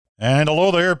And hello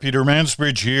there, Peter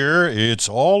Mansbridge here. It's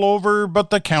all over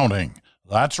but the counting.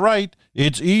 That's right.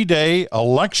 It's E-Day,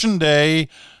 Election Day,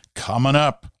 coming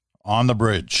up on the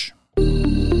bridge. You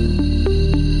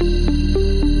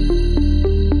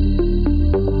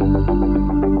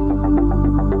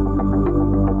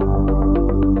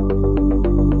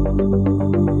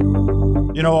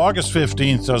know, August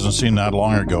 15th doesn't seem that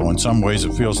long ago. In some ways,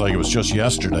 it feels like it was just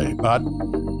yesterday. But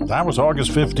that was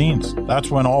August 15th. That's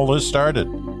when all this started.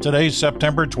 Today's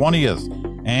September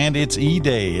 20th, and it's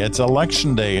E-Day, it's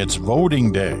Election Day, it's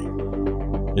Voting Day.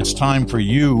 It's time for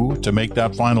you to make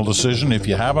that final decision if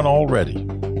you haven't already.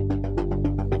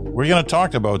 We're going to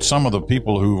talk about some of the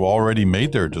people who've already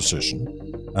made their decision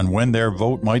and when their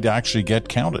vote might actually get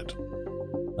counted.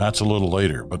 That's a little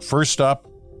later. But first up,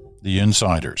 the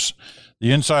insiders.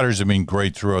 The insiders have been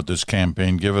great throughout this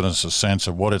campaign, giving us a sense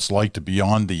of what it's like to be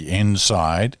on the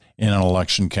inside in an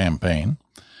election campaign.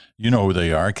 You know who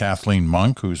they are. Kathleen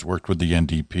Monk, who's worked with the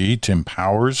NDP, Tim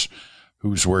Powers,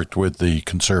 who's worked with the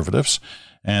Conservatives,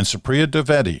 and Supriya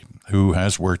Dwivedi, who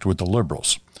has worked with the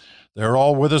Liberals. They're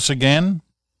all with us again,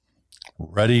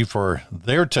 ready for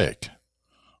their take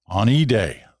on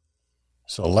E-Day.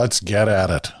 So let's get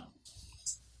at it.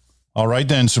 All right,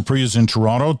 then, Supriya's in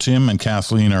Toronto. Tim and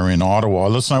Kathleen are in Ottawa.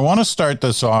 Listen, I want to start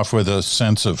this off with a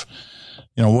sense of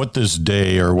what this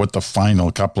day or what the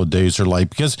final couple of days are like.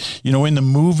 Because, in the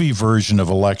movie version of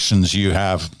elections, you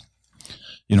have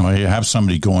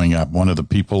somebody going up, one of the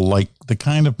people, like the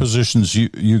kind of positions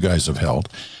you guys have held.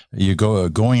 You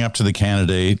going up to the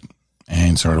candidate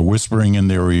and sort of whispering in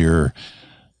their ear,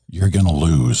 you're going to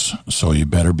lose, so you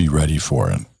better be ready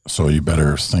for it. So you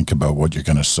better think about what you're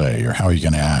going to say or how you're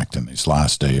going to act in this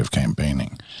last day of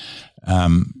campaigning.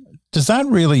 Does that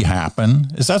really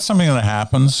happen? Is that something that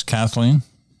happens, Kathleen?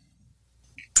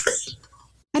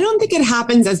 I don't think it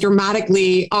happens as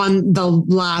dramatically on the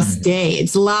last day.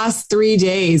 It's the last 3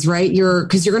 days, right?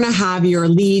 Because you're going to have your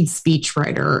lead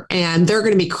speechwriter, and they're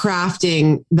going to be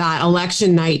crafting that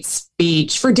election night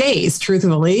speech for days,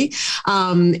 truthfully.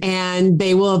 And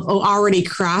they will have already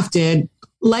crafted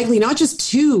likely not just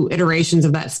 2 iterations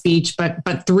of that speech,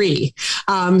 but 3.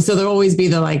 So there'll always be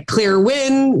the clear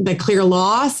win, the clear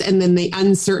loss, and then the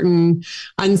uncertain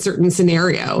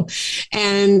scenario.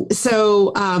 And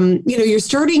so, you're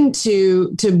starting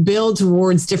to build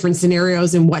towards different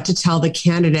scenarios and what to tell the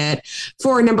candidate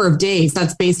for a number of days.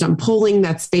 That's based on polling.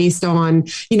 That's based on,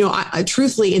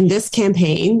 truthfully, in this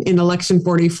campaign, in election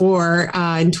 44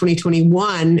 in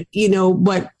 2021,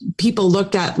 what people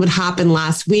looked at what happened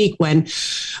last week when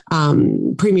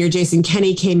Premier Jason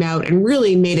Kenney came out and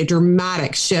really made a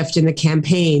dramatic shift in the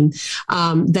campaign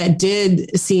that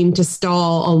did seem to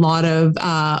stall a lot of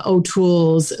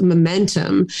O'Toole's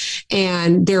momentum.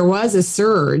 And there was a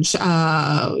surge,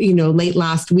 late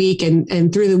last week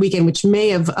and through the weekend, which may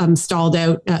have stalled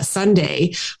out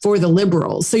Sunday for the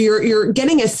Liberals. So you're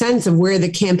getting a sense of where the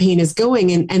campaign is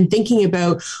going and thinking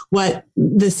about what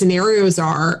the scenarios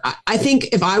are. I think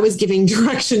if I was giving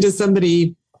direction to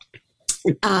somebody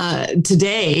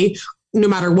today, no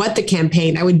matter what the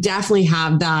campaign, I would definitely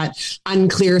have that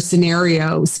unclear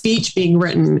scenario speech being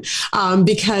written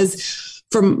because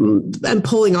from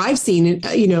polling I've seen,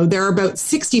 there are about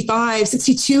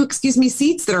 62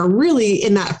 seats that are really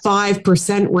in that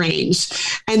 5%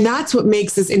 range. And that's what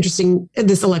makes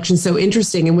this election so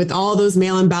interesting. And with all those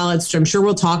mail-in ballots, which I'm sure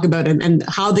we'll talk about, and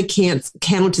how the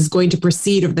count is going to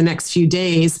proceed over the next few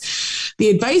days, the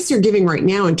advice you're giving right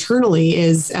now internally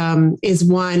is one,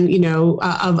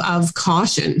 of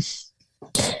caution.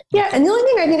 Yeah. And the only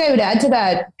thing I think I would add to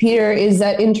that, Peter, is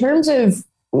that in terms of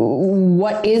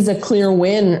what is a clear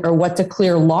win or what's a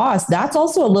clear loss, that's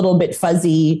also a little bit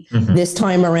fuzzy this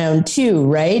time around too,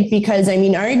 right? Because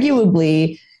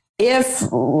arguably, if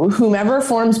whomever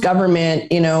forms government,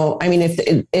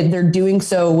 if they're doing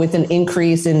so with an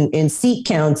increase in seat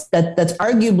counts, that's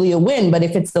arguably a win. But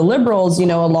if it's the Liberals, a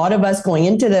lot of us going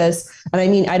into this,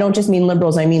 and I don't just mean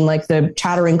Liberals, I mean like the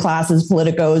chattering classes,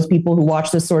 politicos, people who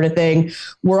watch this sort of thing,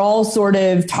 we're all sort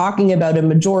of talking about a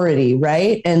majority,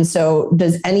 right? And so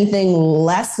does anything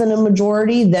less than a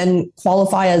majority then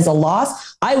qualify as a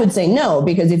loss? I would say no,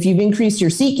 because if you've increased your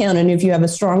seat count and if you have a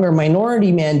stronger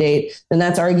minority mandate, then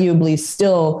that's arguably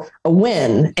still a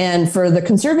win. And for the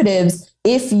Conservatives,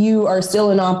 if you are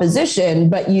still in opposition,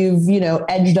 but you've,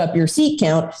 edged up your seat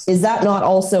count, is that not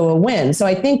also a win? So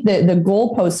I think that the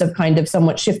goalposts have kind of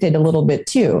somewhat shifted a little bit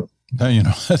too. You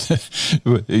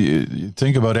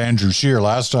think about Andrew Scheer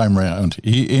last time around.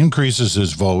 He increases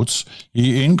his votes,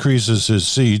 he increases his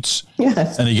seats,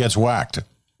 yes, and he gets whacked.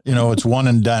 it's one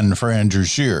and done for Andrew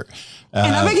Scheer.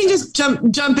 And if I can just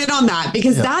jump in on that,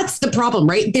 because that's the problem,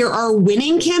 right? There are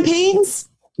winning campaigns.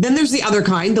 Then there's the other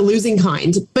kind, the losing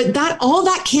kind. But all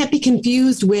that can't be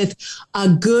confused with a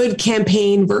good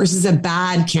campaign versus a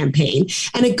bad campaign.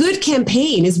 And a good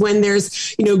campaign is when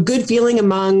there's, good feeling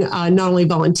among not only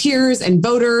volunteers and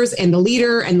voters and the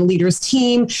leader and the leader's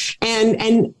team.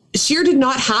 And Scheer did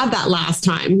not have that last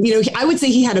time. I would say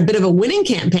he had a bit of a winning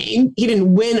campaign. He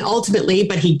didn't win ultimately,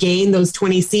 but he gained those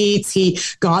 20 seats. He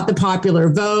got the popular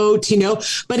vote,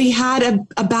 but he had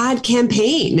a bad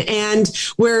campaign. And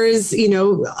whereas,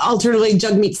 alternatively,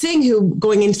 Jagmeet Singh, who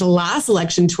going into the last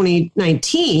election,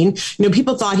 2019,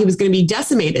 people thought he was going to be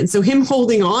decimated. So him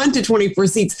holding on to 24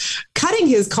 seats, cutting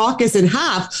his caucus in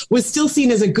half was still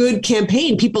seen as a good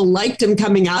campaign. People liked him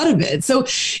coming out of it. So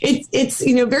it's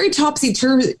very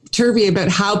topsy-turvy about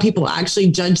how people actually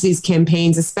judge these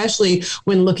campaigns, especially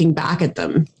when looking back at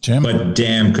them. Jim? But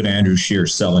damn, could Andrew Scheer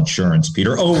sell insurance,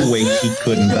 Peter? Oh, wait, he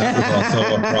couldn't. That was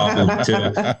also a problem,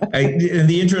 too. And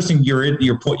the interesting,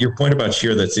 your point about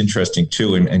Scheer that's interesting,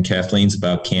 too, and Kathleen's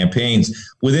about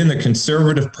campaigns. Within the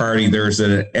Conservative Party, there's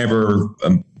an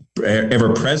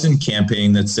ever-present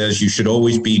campaign that says you should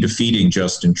always be defeating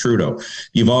Justin Trudeau.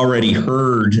 You've already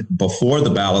heard before the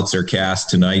ballots are cast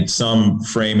tonight some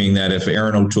framing that if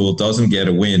Aaron O'Toole doesn't get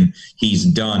a win, he's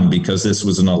done because this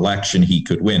was an election he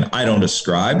could win. I don't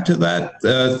ascribe to that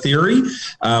theory,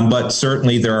 but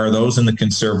certainly there are those in the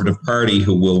Conservative Party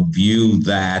who will view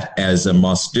that as a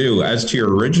must-do. As to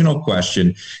your original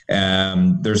question,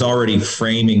 there's already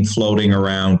framing floating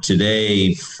around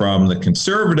today from the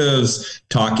Conservatives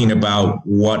talking about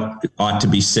what ought to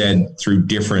be said through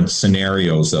different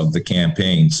scenarios of the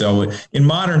campaign. So in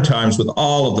modern times, with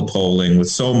all of the polling, with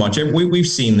so much, we've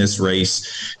seen this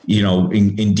race,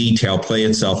 in detail play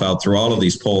itself out through all of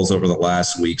these polls over the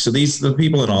last week. So the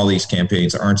people in all these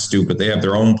campaigns aren't stupid. They have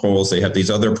their own polls. They have these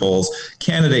other polls.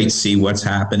 Candidates see what's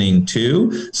happening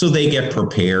too. So they get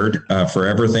prepared for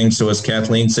everything. So as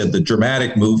Kathleen said, the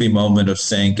dramatic movie moment of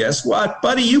saying, guess what,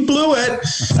 buddy, you blew it,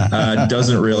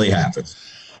 doesn't really happen.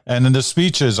 And in the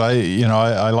speeches,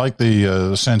 I like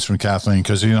the sense from Kathleen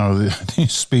because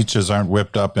these speeches aren't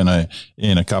whipped up in a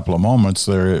couple of moments.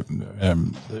 There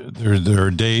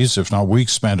are days, if not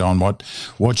weeks, spent on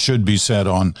what should be said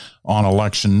on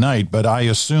election night. But I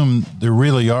assume there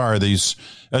really are these.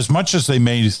 As much as they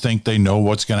may think they know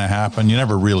what's going to happen, you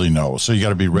never really know. So you got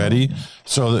to be ready.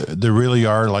 So there really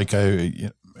are like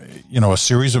a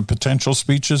series of potential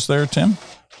speeches there, Tim.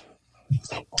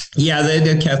 Yeah,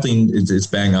 Kathleen is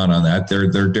bang on that.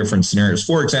 There are different scenarios.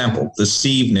 For example, this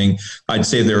evening, I'd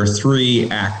say there are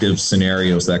three active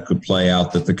scenarios that could play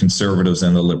out that the Conservatives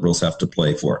and the Liberals have to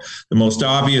play for. The most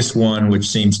obvious one, which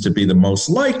seems to be the most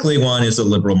likely one, is a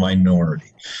Liberal minority.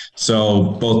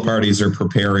 So both parties are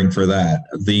preparing for that.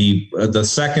 The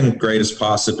second greatest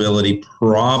possibility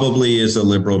probably is a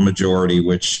Liberal majority,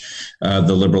 which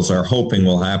the Liberals are hoping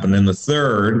will happen. And the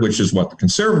third, which is what the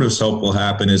Conservatives hope will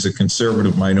happen, is a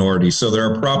Conservative minority. So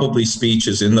there are probably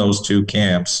speeches in those two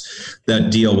camps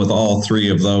that deal with all three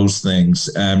of those things.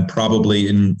 And probably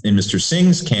in Mr.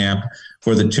 Singh's camp,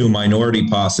 for the two minority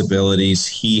possibilities,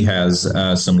 he has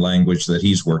some language that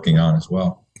he's working on as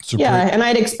well. Yeah, and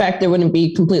I'd expect there wouldn't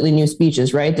be completely new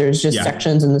speeches, right? There's just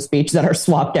sections in the speech that are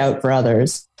swapped out for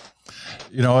others.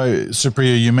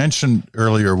 Supriya, you mentioned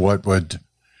earlier what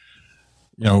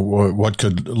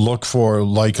could look for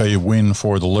like a win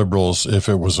for the Liberals if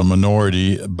it was a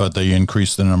minority, but they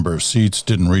increased the number of seats,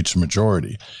 didn't reach the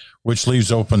majority, which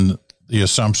leaves open the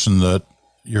assumption that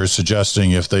you're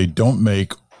suggesting if they don't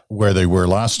make where they were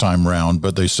last time round,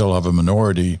 but they still have a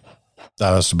minority, that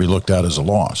has to be looked at as a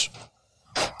loss.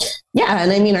 Yeah. And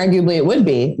I mean, arguably it would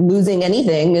be. Losing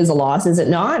anything is a loss, is it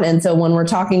not? And so when we're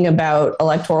talking about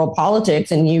electoral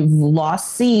politics and you've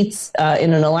lost seats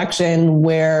in an election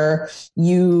where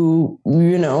you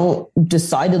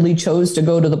decidedly chose to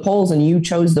go to the polls and you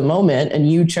chose the moment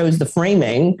and you chose the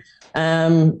framing,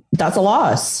 that's a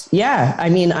loss. Yeah. I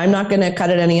mean, I'm not going to cut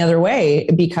it any other way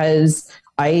because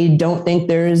I don't think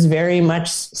there's very much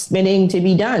spinning to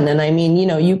be done. And I mean,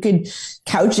 you could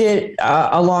couch it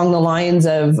along the lines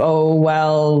of, oh,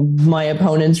 well, my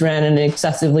opponents ran an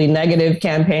excessively negative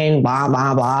campaign, blah,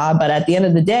 blah, blah. But at the end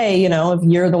of the day, if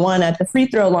you're the one at the free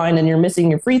throw line and you're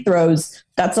missing your free throws,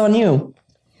 that's on you.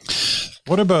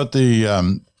 What about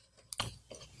the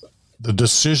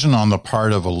decision on the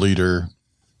part of a leader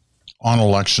on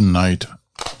election night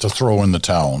to throw in the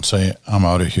towel and say, I'm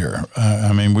out of here?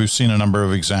 I mean, we've seen a number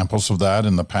of examples of that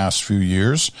in the past few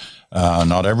years.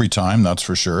 Not every time, that's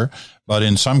for sure. But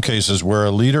in some cases where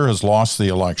a leader has lost the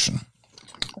election,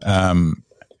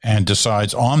 and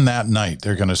decides on that night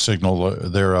they're going to signal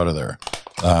they're out of there.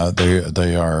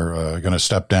 They are going to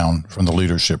step down from the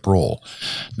leadership role.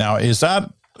 Now, is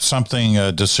that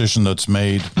a decision that's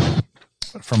made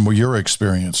from your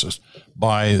experiences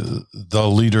by the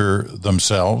leader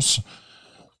themselves?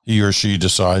 He or she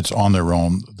decides on their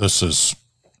own,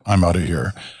 I'm out of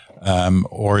here.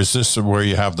 Or is this where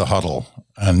you have the huddle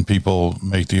and people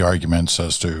make the arguments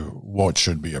as to what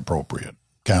should be appropriate?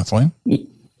 Kathleen?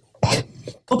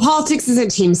 Well, politics is a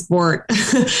team sport.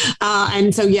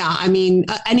 And so,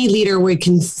 any leader would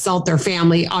consult their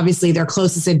family, obviously their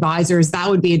closest advisors. That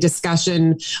would be a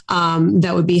discussion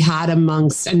that would be had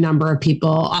amongst a number of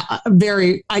people.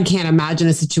 I can't imagine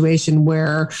a situation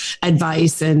where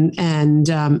advice and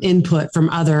input from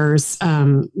others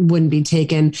wouldn't be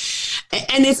taken.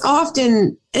 And it's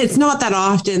not that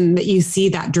often that you see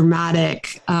that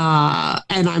dramatic,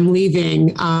 and I'm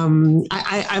leaving.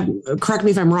 I correct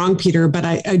me if I'm wrong, Peter, but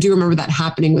I do remember that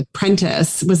happening with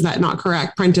Prentice. Was that not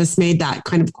correct? Prentice made that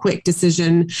kind of quick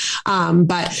decision.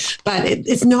 But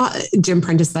it's not Jim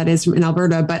Prentice, that is, in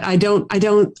Alberta, but I don't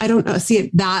see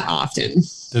it that often.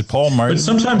 Did Paul Martin? But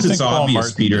sometimes it's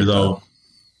obvious, Peter, though.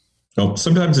 No,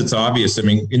 sometimes it's obvious. I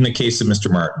mean, in the case of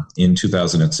Mr. Martin in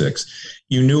 2006,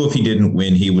 you knew if he didn't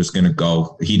win, he was going to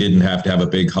go. He didn't have to have a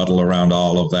big huddle around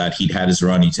all of that. He'd had his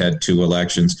run. He's had 2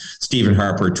 elections. Stephen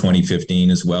Harper,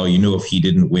 2015 as well. You knew if he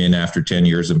didn't win after 10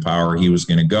 years in power, he was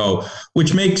going to go,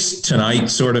 which makes tonight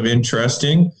sort of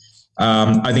interesting.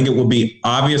 I think it will be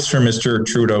obvious for Mr.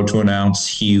 Trudeau to announce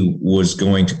he was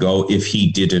going to go if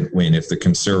he didn't win, if the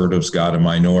Conservatives got a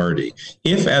minority.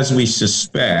 If, as we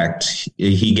suspect,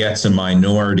 he gets a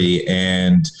minority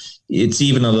and it's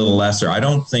even a little lesser, I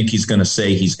don't think he's going to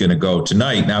say he's going to go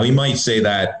tonight. Now, he might say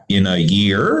that in a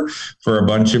year for a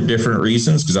bunch of different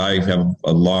reasons, because I have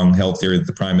a long held theory that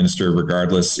the Prime Minister,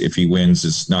 regardless if he wins,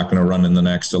 is not going to run in the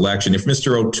next election. If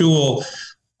Mr. O'Toole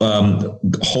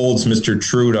holds Mr.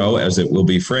 Trudeau, as it will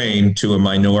be framed, to a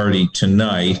minority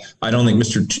tonight, I don't think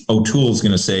Mr. O'Toole is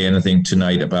going to say anything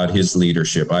tonight about his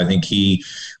leadership. I think he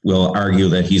will argue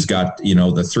that he's got, the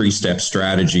 3-step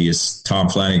strategy, as Tom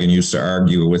Flanagan used to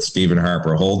argue with Stephen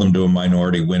Harper: hold them to a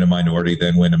minority,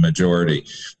 then win a majority.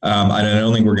 I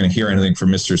don't think we're going to hear anything from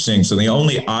Mr. Singh. So the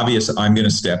only obvious I'm going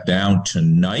to step down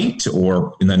tonight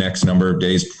or in the next number of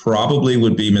days probably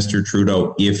would be Mr.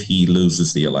 Trudeau if he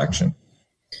loses the election.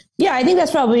 Yeah, I think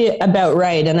that's probably about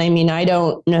right. And I mean, I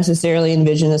don't necessarily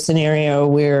envision a scenario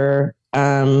where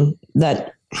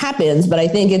that happens, but I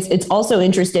think it's also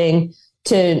interesting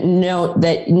to note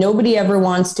that nobody ever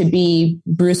wants to be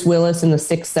Bruce Willis in The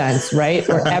Sixth Sense, right?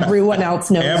 Where everyone else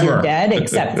knows you're dead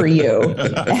except for you.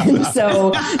 And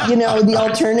so, the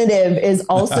alternative is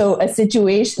also a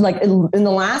situation like in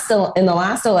the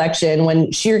last election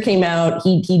when Scheer came out,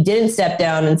 he didn't step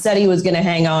down and said he was going to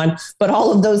hang on, but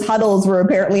all of those huddles were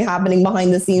apparently happening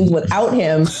behind the scenes without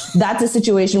him. That's a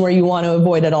situation where you want to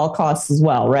avoid at all costs as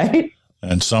well, right?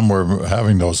 And some were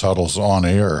having those huddles on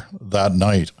air that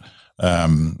night.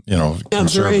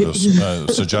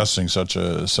 Conservatives suggesting such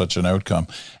an outcome.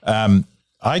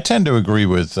 I tend to agree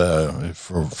with,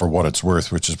 for what it's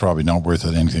worth, which is probably not worth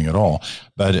it anything at all.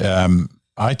 But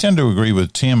I tend to agree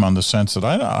with Tim on the sense that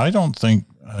I don't think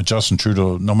Justin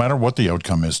Trudeau, no matter what the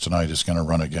outcome is tonight, is going to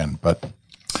run again. But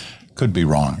could be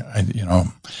wrong.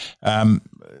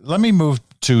 Let me move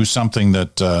to something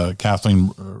that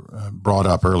Kathleen brought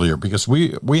up earlier, because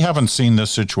we haven't seen this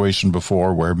situation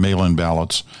before where mail-in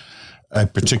ballots, a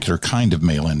particular kind of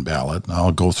mail-in ballot. And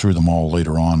I'll go through them all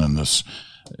later on in this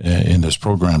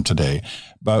program today.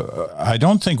 But I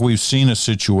don't think we've seen a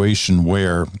situation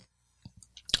where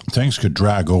things could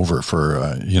drag over for,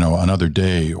 another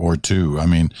day or two. I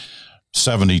mean,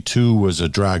 72 was a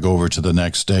drag over to the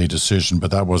next day decision,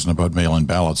 but that wasn't about mail-in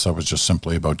ballots. That was just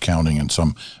simply about counting in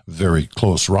some very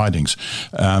close ridings.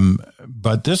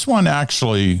 But this one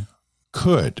actually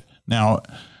could. Now,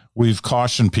 we've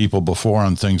cautioned people before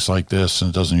on things like this, and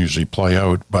it doesn't usually play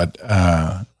out, but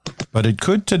it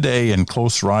could today in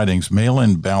close ridings.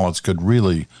 Mail-in ballots could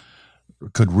really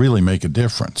make a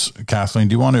difference. Kathleen,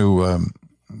 do you want to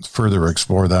further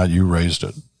explore that? You raised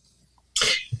it.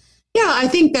 Yeah, I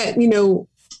think that,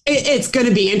 it's going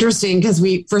to be interesting because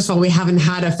first of all, we haven't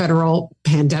had a federal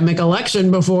pandemic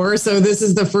election before. So this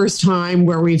is the first time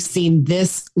where we've seen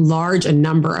this large a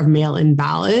number of mail-in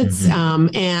ballots.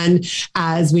 Mm-hmm. And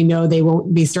as we know, they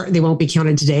won't be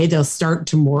counted today. They'll start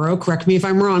tomorrow. Correct me if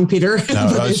I'm wrong, Peter.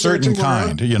 Now, a certain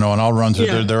kind, and I'll run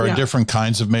through there are different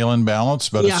kinds of mail-in ballots,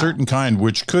 but a certain kind,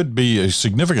 which could be a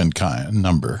significant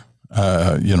number.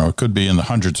 It could be in the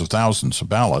hundreds of thousands of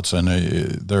ballots. And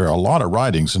there are a lot of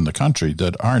ridings in the country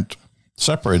that aren't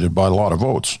separated by a lot of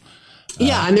votes.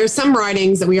 Yeah. And there's some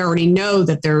ridings that we already know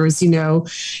that there's,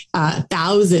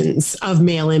 thousands of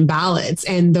mail-in ballots,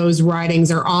 and those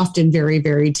ridings are often very,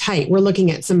 very tight. We're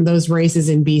looking at some of those races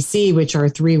in BC, which are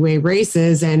 3-way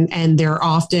races, and they're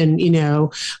often,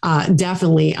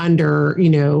 definitely under,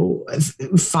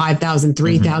 5,000,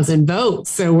 3,000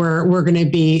 votes. So we're going to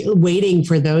be waiting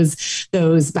for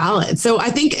those ballots. So I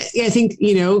think,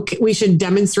 we should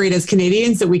demonstrate as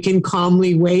Canadians that we can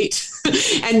calmly wait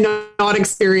and not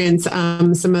experience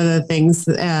some of the things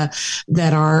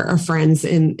that our friends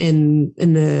in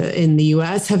the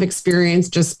U.S. have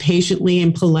experienced. Just patiently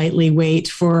and politely wait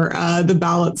for the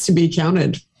ballots to be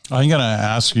counted. I'm going to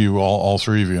ask you all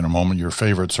three of you in a moment your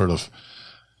favorite sort of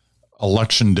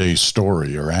election day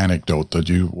story or anecdote that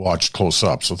you watched close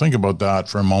up. So think about that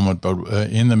for a moment. But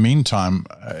in the meantime,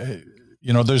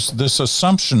 there's this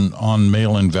assumption on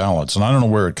mail-in ballots, and I don't know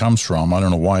where it comes from. I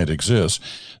don't know why it exists,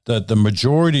 that the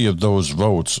majority of those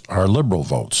votes are Liberal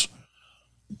votes.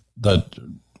 That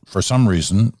for some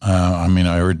reason, I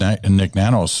heard Nick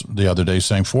Nanos the other day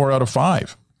saying 4 out of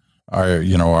 5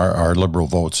 are Liberal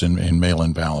votes in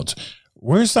mail-in ballots.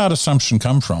 Where's that assumption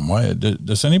come from? Why,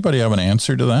 does anybody have an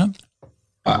answer to that?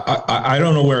 I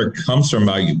don't know where it comes from.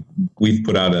 We've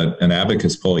put out an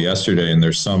Abacus poll yesterday, and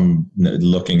there's some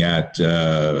looking at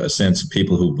a sense of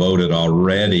people who voted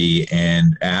already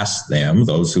and asked them,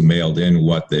 those who mailed in,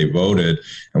 what they voted.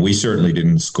 And we certainly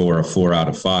didn't score a 4 out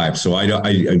of 5. So I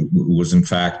was, in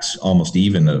fact, almost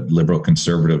even a Liberal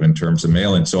Conservative in terms of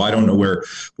mail-in. So I don't know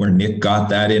where Nick got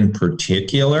that in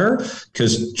particular,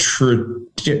 because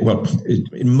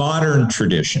in modern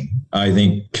tradition, I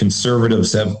think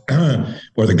Conservatives have,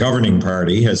 or the governing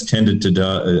party has tended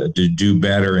to do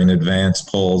better in advance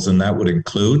polls, and that would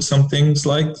include some things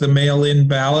like the mail-in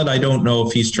ballot. I don't know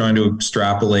if he's trying to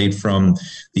extrapolate from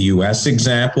the U.S.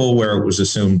 example, where it was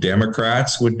assumed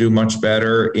Democrats would do much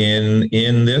better in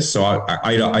this. So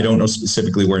I don't know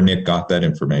specifically where Nick got that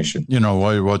information.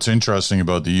 What's interesting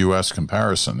about the U.S.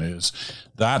 comparison is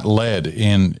that led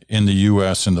in the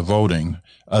U.S. in the voting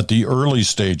at the early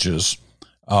stages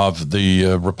of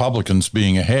the Republicans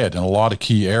being ahead in a lot of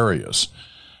key areas,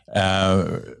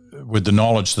 with the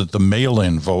knowledge that the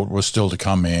mail-in vote was still to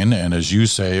come in. And as you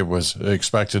say, it was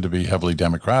expected to be heavily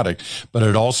Democratic, but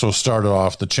it also started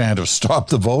off the chant of stop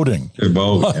the voting. Or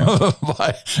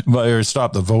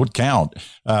stop the vote count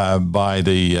by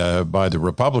the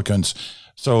Republicans.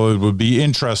 So it would be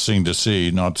interesting to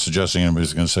see, not suggesting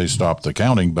anybody's going to say stop the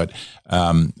counting, but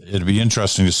it'd be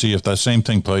interesting to see if that same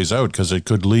thing plays out, because it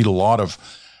could lead a lot of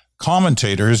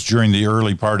commentators during the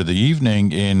early part of the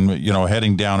evening in,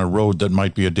 heading down a road that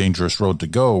might be a dangerous road to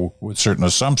go with certain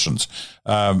assumptions.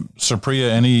 Supriya,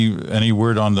 any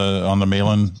word on the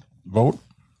mail-in vote?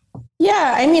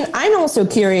 Yeah, I'm also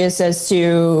curious as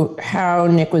to how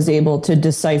Nick was able to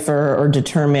decipher or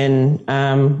determine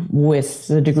with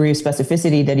the degree of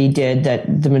specificity that he did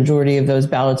that the majority of those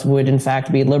ballots would in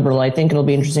fact be Liberal. I think it'll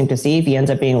be interesting to see if he ends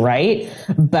up being right.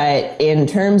 But in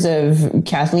terms of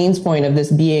Kathleen's point of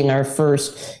this being our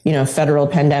first, federal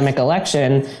pandemic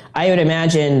election, I would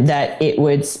imagine that it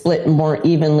would split more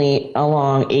evenly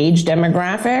along age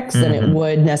demographics than it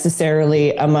would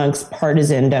necessarily amongst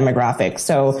partisan demographics.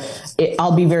 So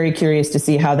I'll be very curious to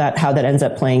see how that ends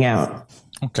up playing out.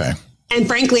 Okay. And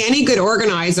frankly, any good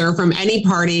organizer from any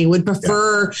party would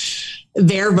prefer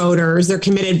their voters, their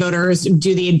committed voters,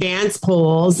 do the advance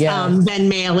polls, then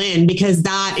mail in, because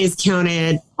that is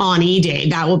counted on E-Day.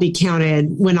 That will be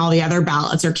counted when all the other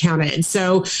ballots are counted.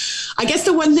 So I guess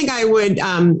the one thing I would,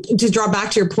 to draw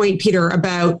back to your point, Peter,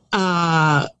 about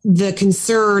the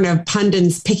concern of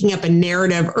pundits picking up a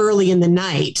narrative early in the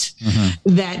night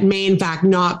that may in fact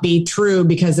not be true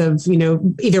because of,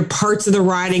 either parts of the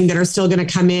riding that are still going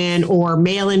to come in or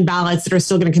mail-in ballots that are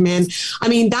still going to come in.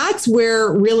 That's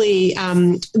where really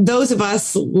those of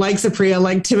us like Supriya,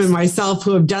 like Tim and myself,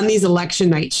 who have done these election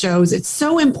night shows, it's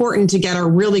so important to get a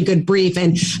really good brief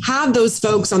and have those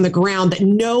folks on the ground that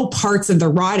know parts of the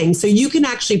riding, so you can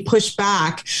actually push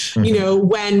back,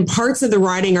 when parts of the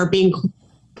riding are being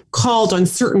called on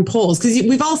certain polls, because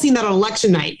we've all seen that on election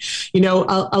night,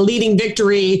 a leading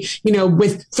victory,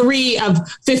 with 3 of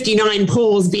 59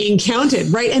 polls being counted,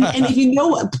 right? And if you know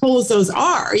what polls those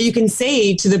are, you can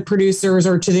say to the producers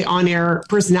or to the on-air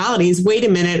personalities, wait a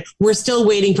minute, we're still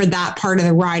waiting for that part of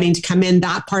the riding to come in.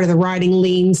 That part of the riding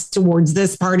leans towards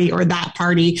this party or that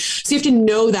party. So you have to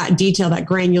know that detail, that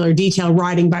granular detail,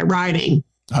 riding by riding.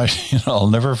 I'll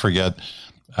never forget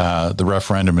the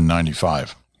referendum in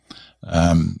 95.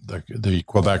 The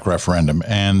Quebec referendum.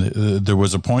 And there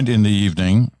was a point in the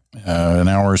evening an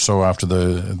hour or so after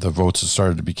the votes had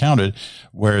started to be counted,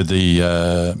 where the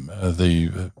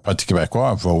Parti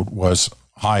Québécois vote was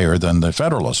higher than the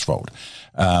Federalist vote.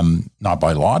 Not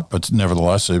by a lot, but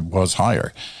nevertheless, it was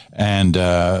higher. And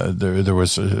there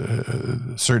was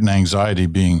a certain anxiety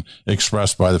being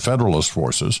expressed by the Federalist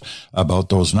forces about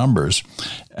those numbers.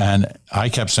 And I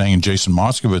kept saying, and Jason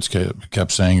Moskowitz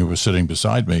kept saying, who was sitting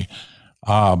beside me,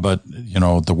 but,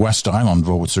 the West Island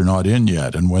votes are not in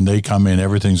yet. And when they come in,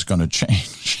 everything's going to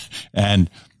change. And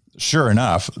sure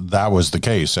enough, that was the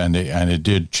case. And it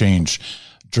did change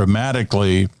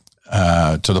dramatically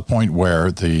to the point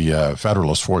where the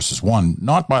Federalist forces won,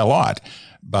 not by a lot,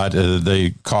 but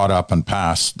they caught up and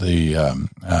passed the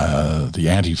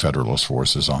anti-Federalist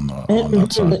forces on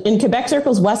that side. In Quebec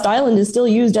circles, West Island is still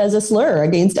used as a slur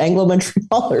against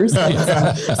Anglo-Montrealers.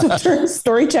 So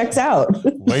story checks out.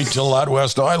 Wait till that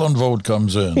West Island vote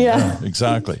comes in. Yeah,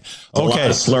 exactly. A lot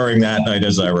of slurring that night,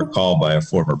 as I recall, by a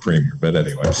former premier. But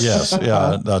anyway. Yes,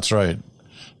 yeah, that's right.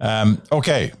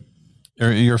 Okay.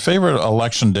 Your favorite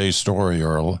election day story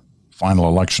or final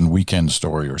election weekend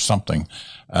story or something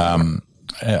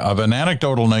of an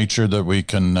anecdotal nature that we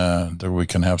can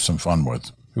have some fun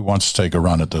with. Who wants to take a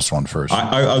run at this one first?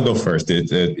 I'll go first,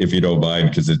 if you don't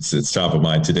mind, because it's top of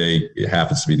mind today. It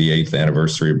happens to be the 8th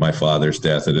anniversary of my father's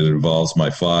death, and it involves my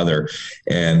father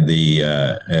and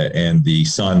the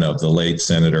son of the late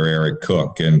Senator Eric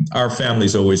Cook. And our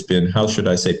family's always been, how should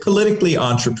I say, politically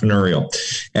entrepreneurial.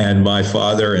 And my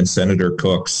father and Senator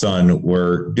Cook's son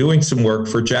were doing some work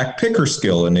for Jack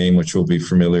Pickersgill, a name which will be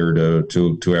familiar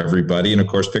to everybody. And of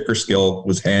course, Pickersgill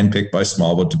was handpicked by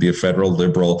Smallwood to be a federal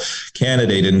Liberal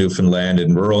candidate in Newfoundland,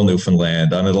 in rural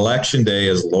Newfoundland. On an election day,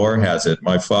 as lore has it,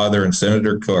 my father and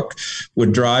Senator Cook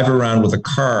would drive around with a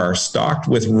car stocked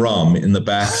with rum in the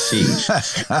back seat.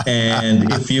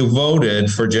 And if you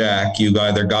voted for Jack, you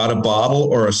either got a bottle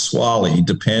or a swally,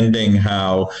 depending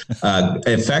how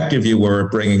effective you were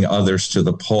at bringing others to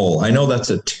the poll. I know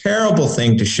that's a terrible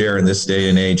thing to share in this day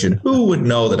and age, and who would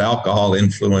know that alcohol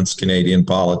influenced Canadian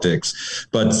politics?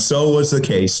 But so was the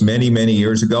case many, many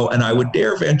years ago. And I would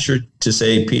dare venture to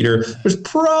say, Peter, there's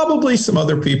probably some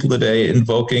other people today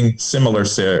invoking similar,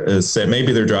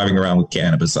 maybe they're driving around with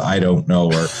cannabis, I don't know,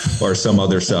 or some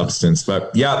other substance. But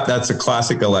yeah, that's a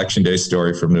classic election day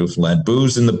story from Newfoundland.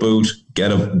 Booze in the boot,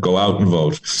 go out and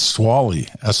vote. Swally.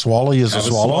 A swally is a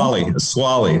swallow? A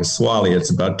swally. It's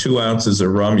about 2 ounces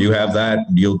of rum. You have that,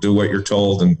 you'll do what you're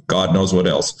told, and God knows what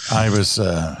else.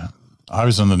 I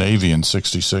was in the Navy in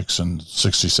 66 and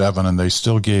 67, and they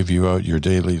still gave you out your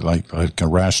daily, like a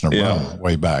ration of rum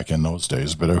way back in those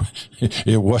days, but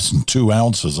it wasn't 2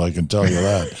 ounces, I can tell you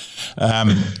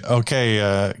that.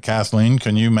 Okay, Kathleen,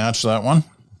 can you match that one?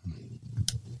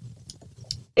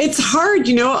 It's hard,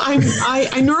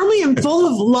 I normally am full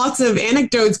of lots of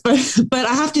anecdotes, but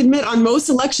I have to admit, on most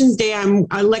election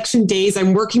days,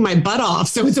 I'm working my butt off.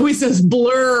 So it's always this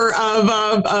blur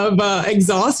of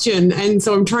exhaustion. And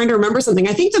so I'm trying to remember something.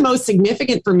 I think the most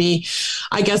significant for me,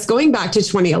 I guess, going back to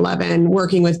 2011,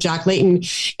 working with Jack Layton,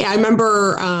 I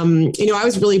remember, I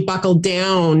was really buckled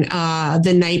down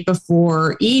the night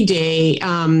before E-Day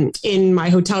in my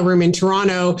hotel room in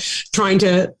Toronto, trying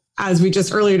to, as we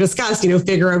just earlier discussed,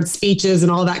 figure out speeches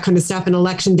and all that kind of stuff and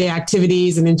election day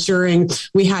activities and ensuring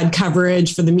we had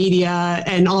coverage for the media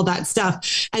and all that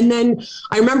stuff. And then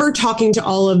I remember talking to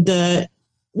all of the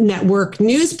network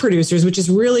news producers, which is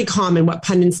really common what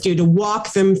pundits do, to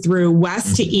walk them through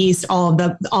west to east, all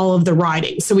of the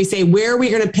ridings. So we say, where are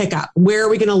we going to pick up? Where are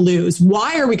we going to lose?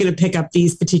 Why are we going to pick up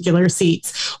these particular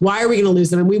seats? Why are we going to lose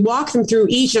them? And we walk them through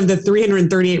each of the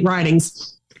 338 ridings.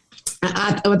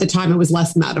 At the time, it was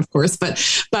less than that, of course, but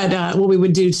what we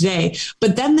would do today.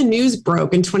 But then the news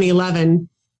broke in 2011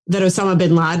 that Osama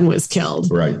bin Laden was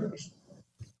killed. Right.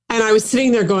 And I was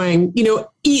sitting there going,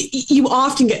 you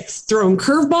often get thrown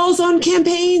curveballs on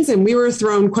campaigns, and we were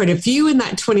thrown quite a few in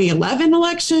that 2011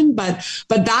 election. But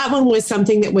that one was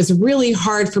something that was really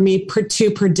hard for me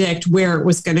to predict where it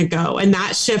was going to go. And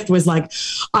that shift was like,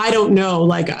 I don't know,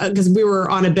 because we were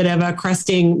on a bit of a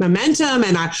cresting momentum,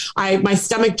 and my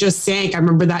stomach just sank. I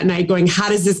remember that night going, how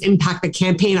does this impact the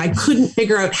campaign? I couldn't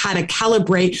figure out how to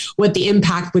calibrate what the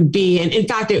impact would be. And in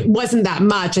fact, it wasn't that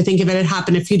much. I think if it had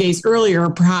happened a few days earlier,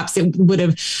 perhaps it would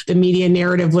have, the media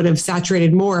narrative would have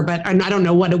saturated more, but I don't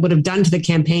know what it would have done to the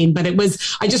campaign, but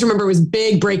I just remember it was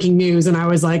big breaking news. And I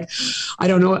was like, I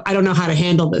don't know how to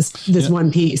handle this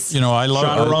one piece. I love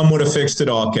shot of rum would have fixed it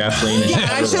all, Kathleen. Yeah,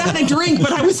 I should have had a drink,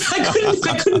 but I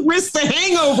couldn't risk the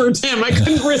hangover, Tim. I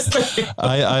couldn't risk the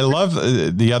I love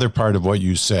the other part of what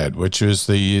you said, which is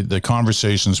the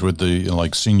conversations with the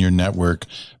senior network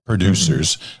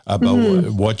producers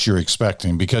about what you're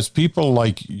expecting, because people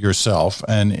like yourself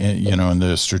and you know, in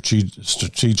the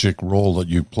strategic role that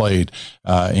you played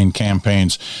in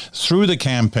campaigns, through the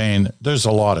campaign, there's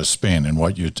a lot of spin in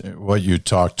what you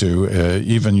talk to,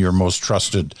 even your most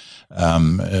trusted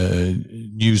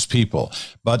news people.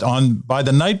 But by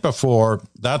the night before,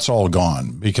 that's all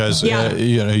gone, because you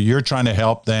know, you're trying to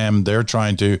help them. They're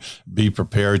trying to be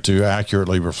prepared to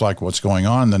accurately reflect what's going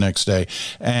on the next day,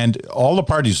 and all the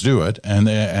parties do it, and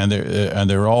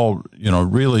they're all, you know,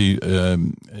 really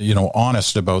you know,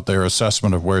 honest about their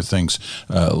assessment of where things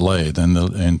lay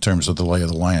in terms of the lay of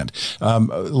the land.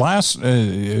 Last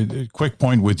quick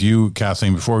point with you,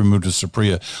 Kathleen, before we move to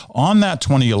Supriya, on that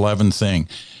 2011 thing.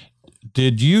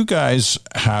 Did you guys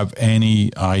have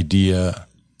any idea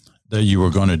that you were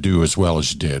going to do as well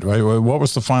as you did, right? What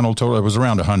was the final total? It was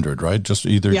around 100, right? Just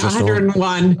 101.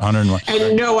 101.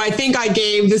 And no, I think I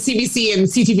gave the CBC and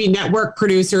CTV network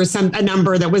producers a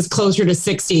number that was closer to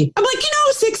 60. I'm like,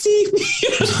 60.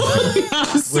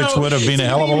 Which would have been a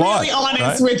hell of a lot. Really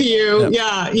honest with you.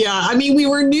 Yep. Yeah. I mean, we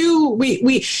were new.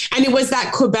 And it was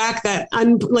that Quebec that,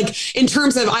 like, in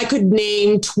terms of, I could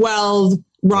name 12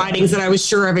 ridings that I was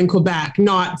sure of in Quebec,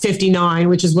 not 59,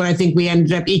 which is what I think we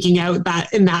ended up eking out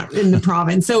in the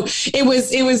province. So it was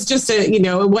just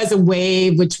it was a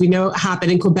wave, which we know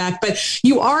happened in Quebec. But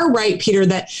you are right, Peter,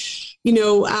 that,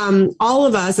 all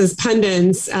of us as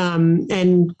pundits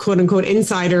and quote unquote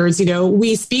insiders,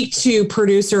 we speak to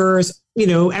producers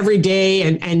every day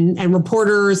and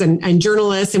reporters and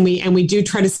journalists, and we do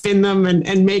try to spin them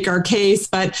and make our case.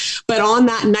 But on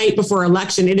that night before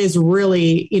election, it is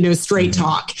really, straight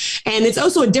talk. And it's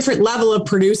also a different level of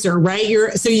producer,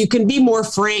 right? So you can be more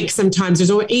frank sometimes.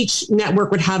 Each network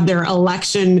would have their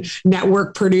election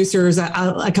network producers,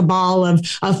 a cabal of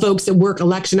folks that work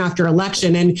election after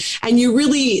election. And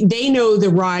they know the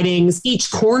ridings,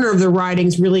 each corner of the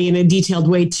ridings really in a detailed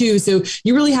way too. So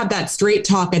you really have that straight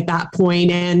talk at that point.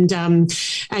 And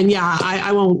yeah,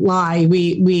 I won't lie.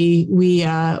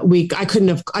 I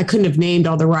couldn't have named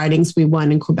all the ridings we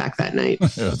won in Quebec that night.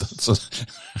 Yeah,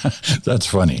 that's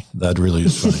funny. That really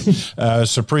is funny.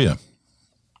 Supriya.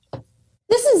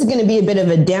 This is going to be a bit of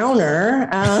a downer,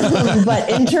 but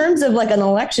in terms of like an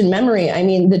election memory, I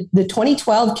mean, the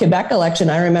 2012 Quebec election,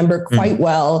 I remember quite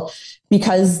well,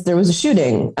 because there was a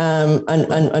shooting,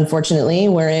 unfortunately,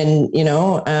 wherein,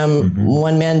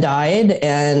 one man died,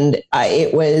 and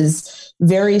it was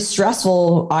very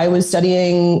stressful. I was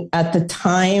studying at the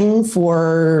time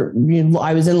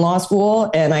I was in law school,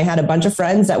 and I had a bunch of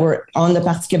friends that were on the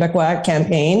Parti Québécois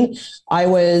campaign. I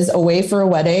was away for a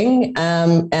wedding,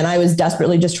 and I was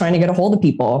desperately just trying to get a hold of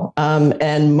people.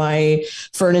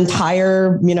 For an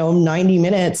entire, 90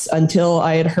 minutes, until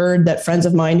I had heard that friends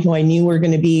of mine who I knew were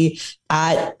going to be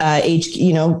at Parti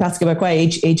Québécois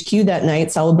HQ that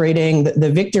night celebrating the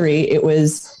victory, it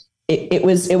was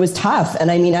tough.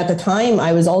 And I mean, at the time,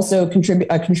 I was also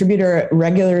a contributor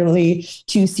regularly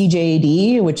to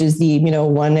CJAD, which is the,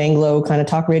 one Anglo kind of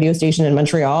talk radio station in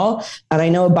Montreal. And I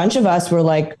know a bunch of us were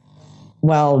like,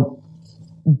 well,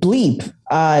 bleep,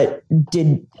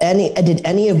 did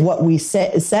any of what we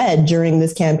said during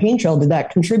this campaign trail, did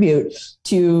that contribute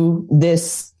to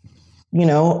this,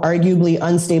 arguably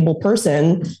unstable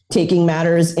person taking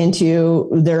matters into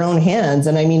their own hands?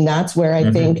 And I mean, that's where I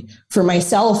think for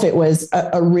myself, it was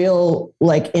a real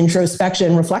like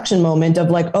introspection, reflection moment of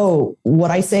like, oh, what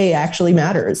I say actually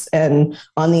matters and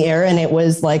on the air. And it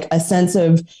was like a sense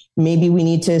of maybe we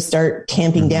need to start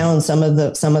tamping down some of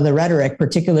the rhetoric,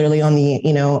 particularly on the,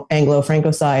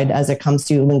 Anglo-Franco side as it comes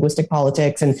to linguistic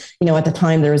politics. And, at the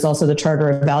time there was also the Charter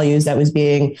of Values that was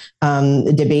being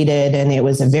debated, and it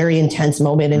was a very intense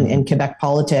moment in Quebec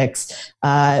politics.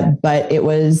 But it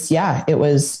was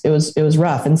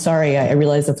rough. And sorry, I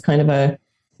realize that's kind of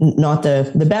not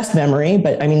the best memory,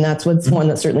 but I mean, that's what's one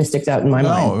that certainly sticks out in my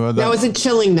mind. That was a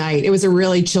chilling night. It was a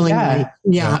really chilling night.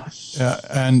 Yeah.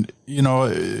 And,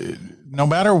 no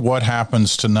matter what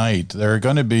happens tonight, there are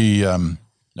going to be,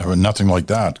 nothing like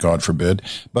that, God forbid,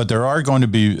 but there are going to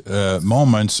be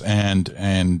moments and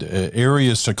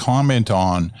areas to comment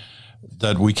on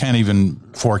that we can't even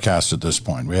forecast at this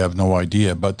point. We have no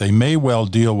idea, but they may well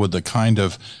deal with the kind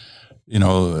of,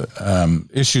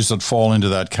 issues that fall into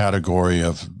that category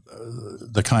of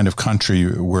the kind of country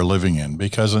we're living in,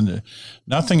 because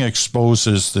nothing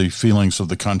exposes the feelings of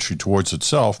the country towards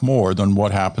itself more than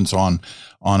what happens on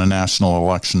a national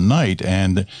election night.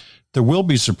 And there will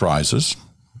be surprises,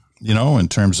 in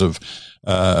terms of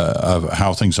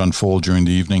how things unfold during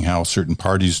the evening, how certain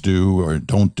parties do or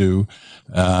don't do.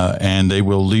 And they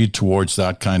will lead towards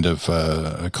that kind of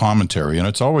commentary. And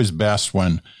it's always best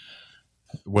when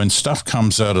when stuff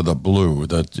comes out of the blue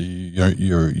that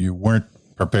you weren't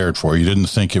prepared for, you didn't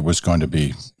think it was going to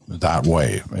be that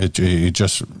way. It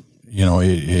just,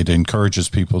 it encourages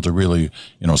people to really,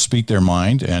 speak their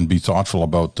mind and be thoughtful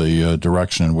about the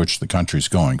direction in which the country's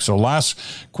going. So last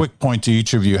quick point to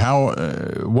each of you,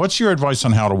 what's your advice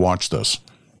on how to watch this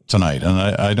tonight? And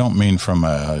I don't mean from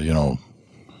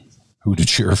who to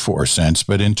cheer for sense,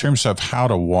 but in terms of how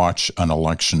to watch an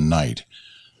election night,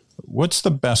 what's the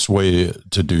best way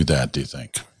to do that, do you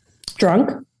think?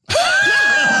 Drunk.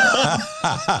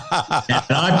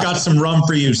 And I've got some rum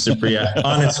for you, Supriya,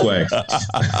 on its way.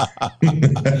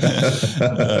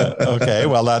 Okay,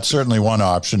 well, that's certainly one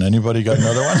option. Anybody got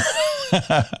another one?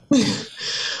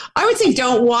 I would say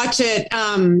don't watch it.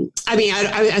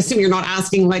 I assume you're not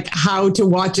asking like how to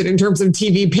watch it in terms of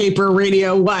TV, paper,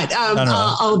 radio, what?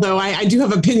 Although I do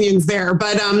have opinions there,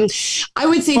 but I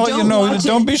would say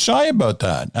don't be shy about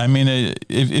that. I mean,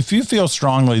 if you feel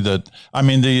strongly that,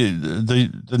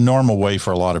 the normal way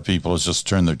for a lot of people is just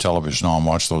turn their television on,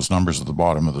 watch those numbers at the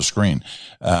bottom of the screen.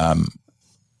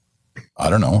 I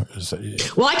don't know.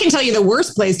 Well, I can tell you the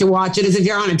worst place to watch it is if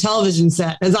you're on a television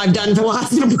set, as I've done for the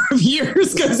last number of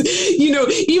years, because,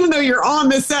 even though you're on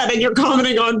the set and you're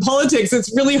commenting on politics,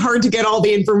 it's really hard to get all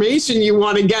the information you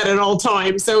want to get at all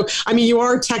times. So, you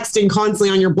are texting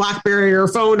constantly on your BlackBerry or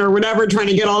phone or whatever, trying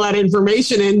to get all that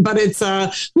information in, but it's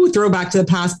throwback to the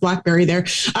past BlackBerry there.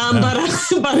 It's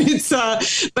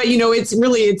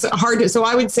hard to, so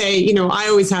I would say, I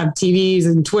always have TVs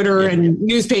and Twitter and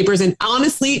newspapers, and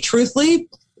honestly, truthfully,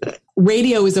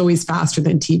 radio is always faster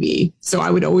than TV. So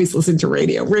I would always listen to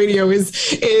radio. Radio is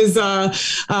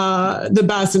the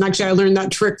best. And actually, I learned that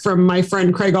trick from my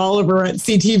friend Craig Oliver at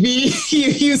CTV.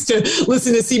 He used to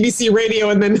listen to CBC radio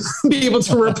and then be able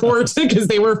to report because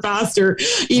they were faster,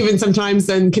 even sometimes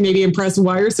than Canadian Press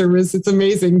Wire Service. It's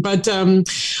amazing. But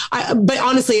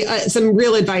honestly, some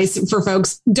real advice for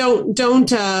folks: don't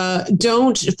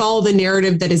follow the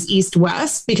narrative that is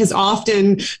East-West, because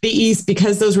often the East,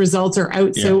 because those results are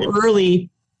out so early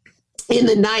in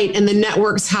the night, and the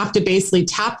networks have to basically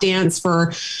tap dance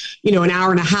for, an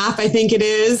hour and a half, I think it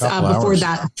is, before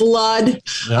that flood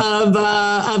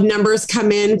of numbers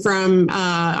come in from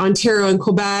Ontario and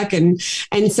Quebec. And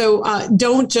so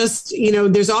don't just,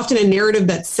 there's often a narrative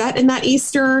that's set in that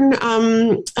Eastern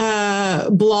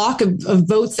block of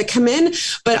votes that come in.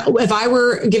 But if I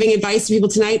were giving advice to people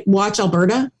tonight, watch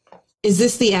Alberta. Is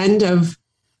this the end of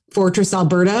Fortress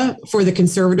Alberta for the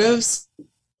Conservatives?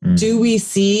 Do we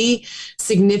see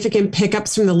significant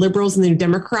pickups from the Liberals and the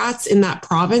Democrats in that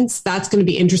province? That's going to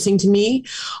be interesting to me.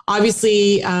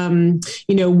 Obviously,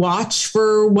 watch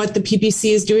for what the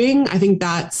PPC is doing. I think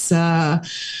that's, going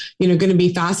to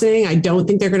be fascinating. I don't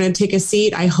think they're going to take a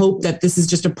seat. I hope that this is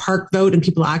just a park vote and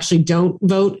people actually don't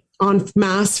vote en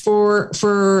masse for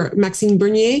Maxime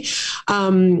Bernier.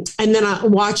 And then I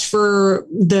watch for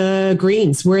the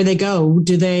Greens, where they go.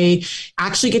 Do they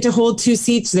actually get to hold two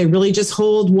seats? Do they really just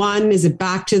hold one? Is it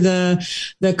back to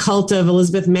the cult of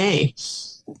Elizabeth May?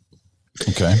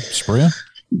 Okay. Supriya?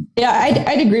 Yeah,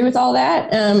 I'd agree with all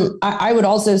that. I would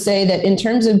also say that in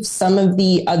terms of some of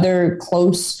the other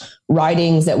close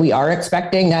ridings that we are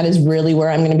expecting, that is really where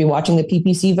I'm going to be watching the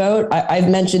PPC vote. I've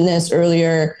mentioned this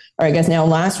earlier, or I guess now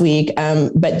last week,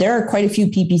 but there are quite a few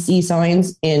PPC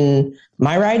signs in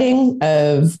my riding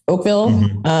of Oakville.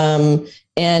 Mm-hmm.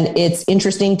 And it's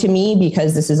interesting to me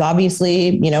because this is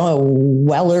obviously, a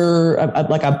Weller,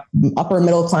 like a upper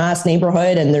middle class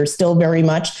neighborhood. And there's still very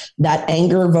much that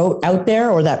anger vote out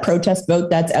there, or that protest vote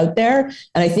that's out there.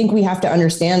 And I think we have to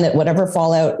understand that whatever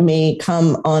fallout may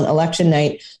come on election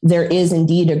night, there is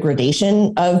indeed a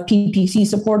gradation of PPC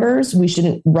supporters. We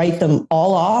shouldn't write them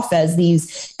all off as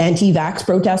these anti-vax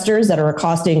protesters that are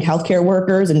accosting healthcare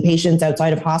workers and patients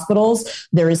outside of hospitals.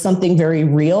 There is something very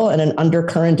real and an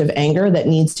undercurrent of anger that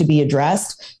needs to be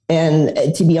addressed.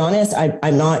 And to be honest,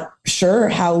 I'm not sure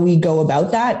how we go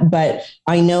about that, but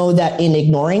I know that in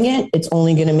ignoring it, it's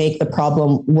only going to make the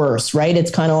problem worse, right? It's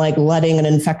kind of like letting an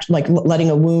infection, like letting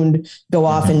a wound go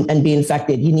off and be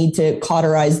infected. You need to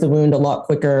cauterize the wound a lot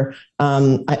quicker.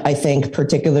 I think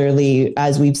particularly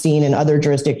as we've seen in other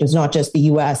jurisdictions, not just the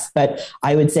US, but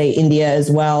I would say India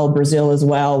as well, Brazil as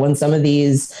well, when some of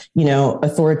these,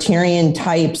 authoritarian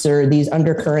types or these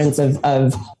undercurrents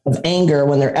of anger,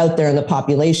 when they're out there in the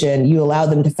population, you allow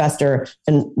them to fester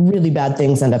and really bad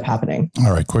things end up happening.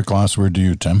 All right. Quick last word to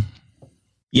you, Tim.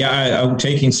 Yeah, I'm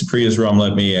taking Supriya's rum.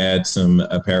 Let me add some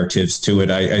aperitifs to it.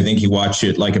 I think you watch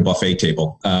it like a buffet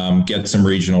table. Get some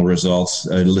regional results.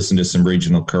 Listen to some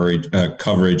regional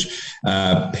coverage.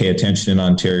 Pay attention in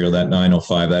Ontario, that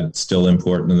 9:05. That's still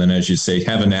important. And then, as you say,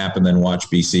 have a nap and then watch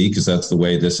BC, because that's the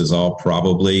way this is all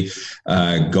probably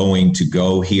going to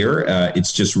go here.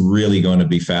 It's just really going to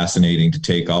be fascinating to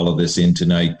take all of this in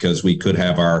tonight, because we could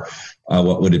have our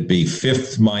what would it be,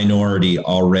 fifth minority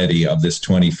already of this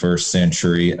 21st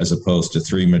century, as opposed to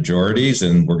three majorities.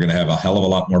 And we're going to have a hell of a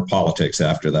lot more politics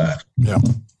after that. Yeah.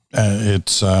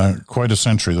 It's quite a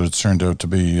century that it's turned out to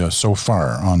be so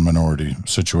far on minority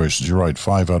situations. You're right,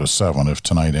 5 out of 7 if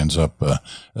tonight ends up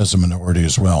as a minority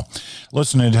as well.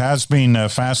 Listen, it has been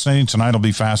fascinating. Tonight will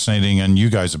be fascinating, and you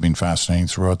guys have been fascinating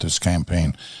throughout this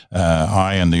campaign.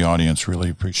 I and the audience really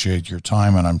appreciate your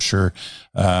time, and I'm sure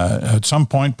at some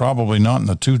point, probably not in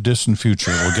the too distant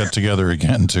future, we'll get together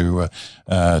again to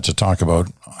talk about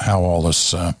how all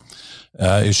this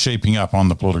is shaping up on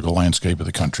the political landscape of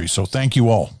the country. So thank you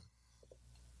all.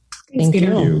 Thank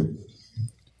you.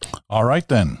 All right,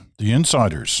 then, the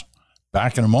Insiders.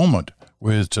 Back in a moment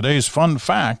with today's fun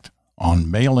fact on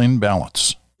mail-in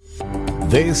ballots.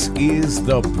 This is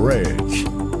The Bridge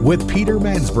with Peter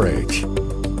Mansbridge.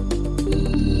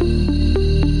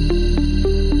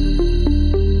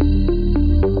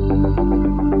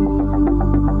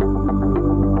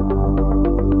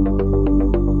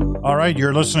 All right,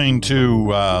 you're listening to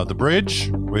The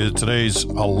Bridge with today's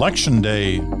Election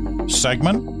Day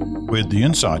segment with the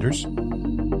Insiders.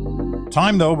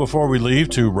 Time, though, before we leave,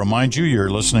 to remind you you're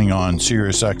listening on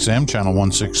Sirius XM, Channel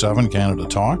 167, Canada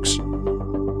Talks,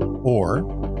 or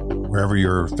wherever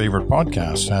your favorite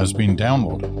podcast has been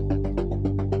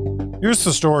downloaded. Here's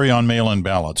the story on mail-in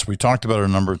ballots. We talked about it a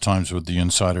number of times with the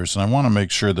Insiders, and I want to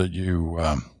make sure that you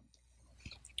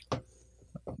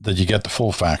get the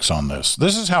full facts on this.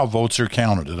 This is how votes are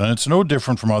counted, and it's no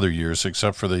different from other years,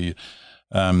 except for the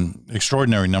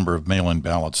extraordinary number of mail-in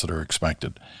ballots that are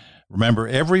expected. Remember,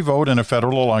 every vote in a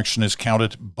federal election is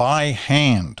counted by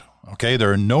hand. Okay,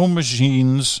 there are no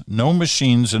machines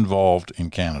involved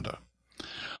in Canada.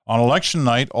 On election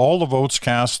night, all the votes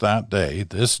cast that day,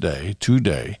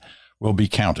 today, will be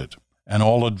counted, and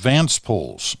all advance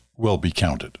polls will be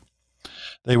counted.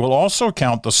 They will also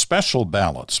count the special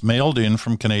ballots mailed in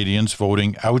from Canadians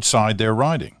voting outside their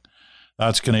riding.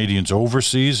 That's Canadians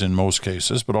overseas in most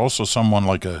cases, but also someone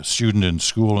like a student in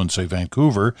school in, say,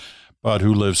 Vancouver, but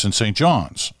who lives in St.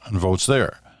 John's and votes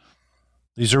there.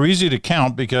 These are easy to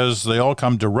count because they all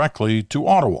come directly to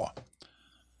Ottawa.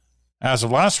 As of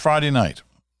last Friday night,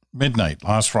 midnight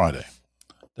last Friday,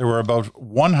 there were about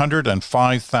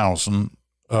 105,000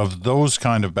 of those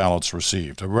kind of ballots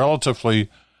received, a relatively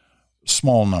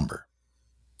small number.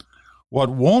 What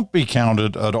won't be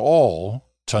counted at all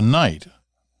tonight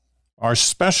are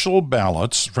special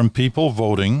ballots from people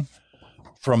voting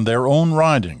from their own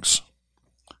ridings.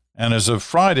 And as of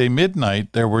Friday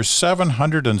midnight, there were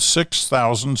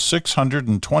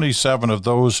 706,627 of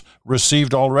those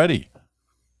received already.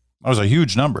 That was a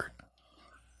huge number.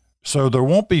 So there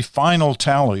won't be final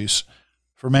tallies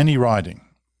from any riding.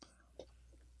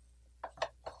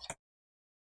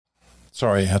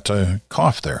 Sorry, I had to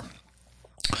cough there.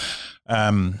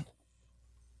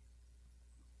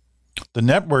 The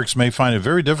networks may find it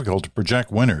very difficult to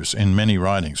project winners in many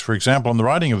ridings. For example, in the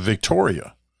riding of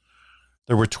Victoria,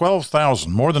 there were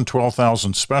more than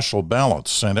 12,000 special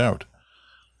ballots sent out.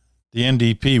 The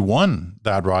NDP won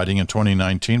that riding in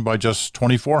 2019 by just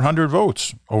 2,400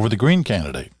 votes over the Green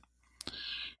candidate.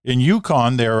 In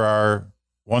Yukon, there are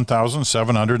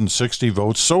 1,760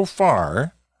 votes so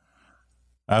far,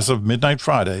 as of midnight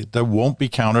Friday, that won't be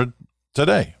counted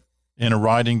today, in a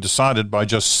riding decided by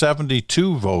just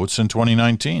 72 votes in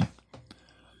 2019.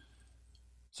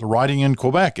 The riding in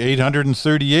Quebec,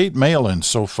 838 mail-ins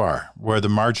so far, where the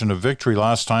margin of victory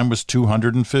last time was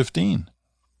 215.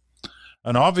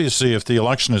 And obviously, if the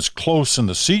election is close in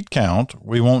the seat count,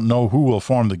 we won't know who will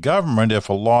form the government if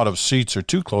a lot of seats are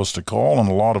too close to call and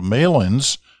a lot of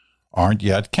mail-ins aren't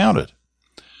yet counted.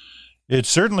 It's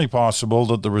certainly possible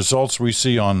that the results we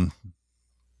see on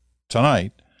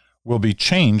tonight will be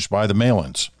changed by the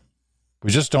mail-ins. We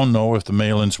just don't know if the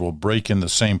mail-ins will break in the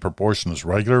same proportion as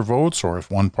regular votes or if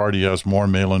one party has more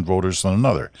mail-in voters than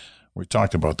another. We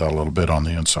talked about that a little bit on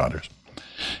the Insiders.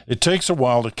 It takes a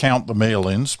while to count the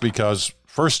mail-ins because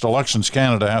First Elections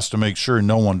Canada has to make sure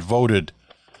no one voted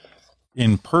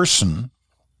in person,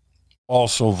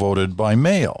 also voted by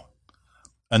mail.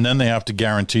 And then they have to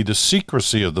guarantee the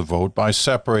secrecy of the vote by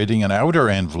separating an outer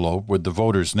envelope with the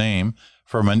voter's name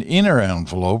from an inner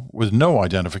envelope with no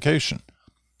identification.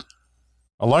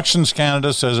 Elections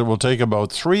Canada says it will take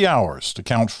about 3 hours to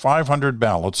count 500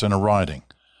 ballots in a riding.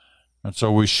 And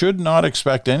so we should not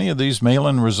expect any of these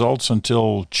mail-in results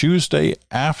until Tuesday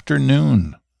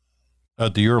afternoon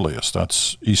at the earliest.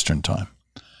 That's Eastern time.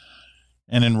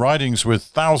 And in ridings with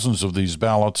thousands of these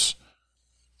ballots,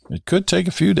 it could take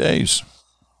a few days.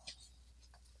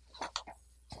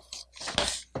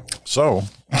 So,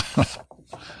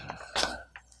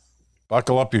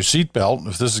 buckle up your seatbelt.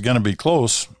 If this is going to be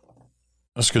close,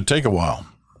 this could take a while.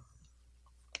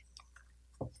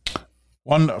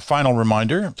 One final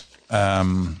reminder.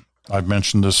 I've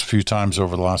mentioned this a few times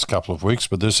over the last couple of weeks,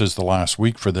 but this is the last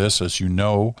week for this. As you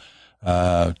know,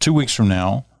 2 weeks from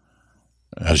now,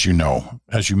 as you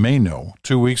may know,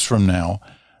 2 weeks from now,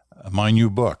 my new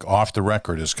book, Off the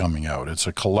Record, is coming out. It's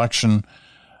a collection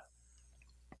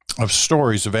of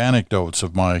stories, of anecdotes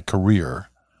of my career,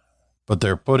 but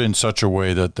they're put in such a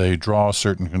way that they draw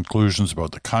certain conclusions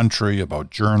about the country, about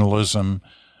journalism,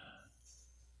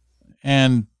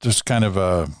 and just kind of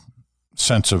a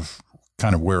sense of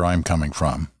kind of where I'm coming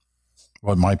from,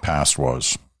 what my past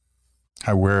was,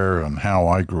 where and how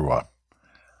I grew up.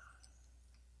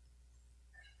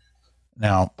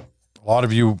 Now, a lot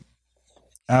of you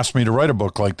asked me to write a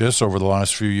book like this over the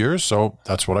last few years, so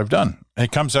that's what I've done.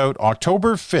 It comes out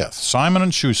October 5th. Simon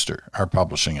 & Schuster are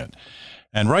publishing it.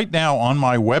 And right now on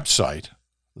my website,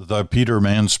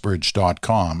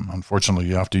 thepetermansbridge.com, unfortunately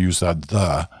you have to use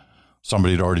that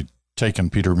somebody had already taken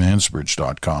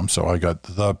petermansbridge.com, so I got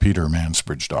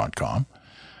thepetermansbridge.com.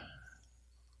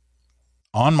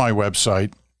 On my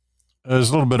website, there's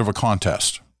a little bit of a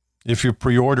contest. If you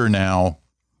pre-order now,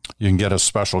 you can get a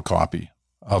special copy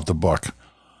of the book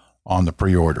on the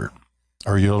pre-order,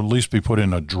 or you'll at least be put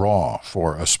in a draw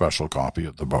for a special copy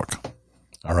of the book.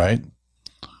 All right?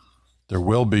 There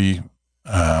will be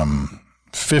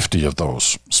 50 of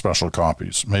those special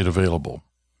copies made available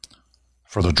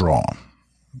for the draw.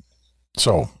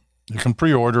 So you can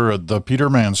pre-order at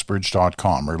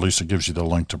thepetermansbridge.com, or at least it gives you the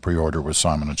link to pre-order with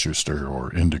Simon & Schuster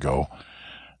or Indigo.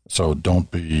 So don't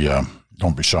be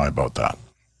shy about that.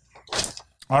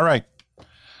 All right.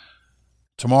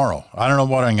 Tomorrow. I don't know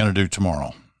what I'm going to do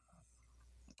tomorrow.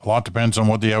 A lot depends on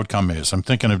what the outcome is. I'm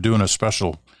thinking of doing a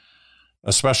special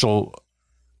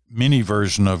mini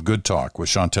version of Good Talk with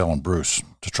Chantel and Bruce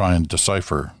to try and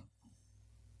decipher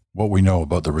what we know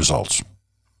about the results.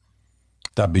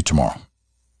 That'd be tomorrow.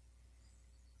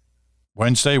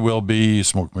 Wednesday will be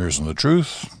Smoke, Mirrors, and the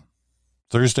Truth.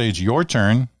 Thursday, it's your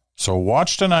turn. So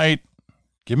watch tonight.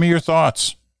 Give me your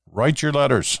thoughts. Write your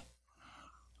letters.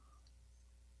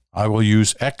 I will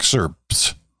use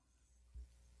excerpts.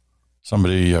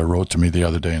 Somebody wrote to me the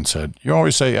other day and said, you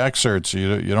always say excerpts.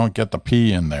 You don't get the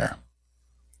P in there.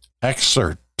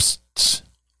 Excerpts.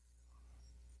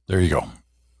 There you go.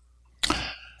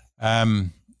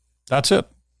 That's it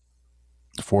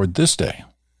for this day.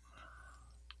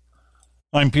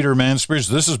 I'm Peter Mansbridge.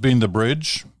 This has been The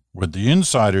Bridge with the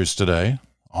Insiders today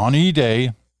on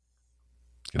E-Day.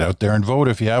 Get out there and vote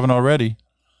if you haven't already.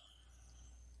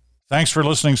 Thanks for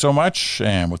listening so much,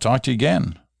 and we'll talk to you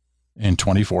again in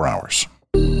 24 hours.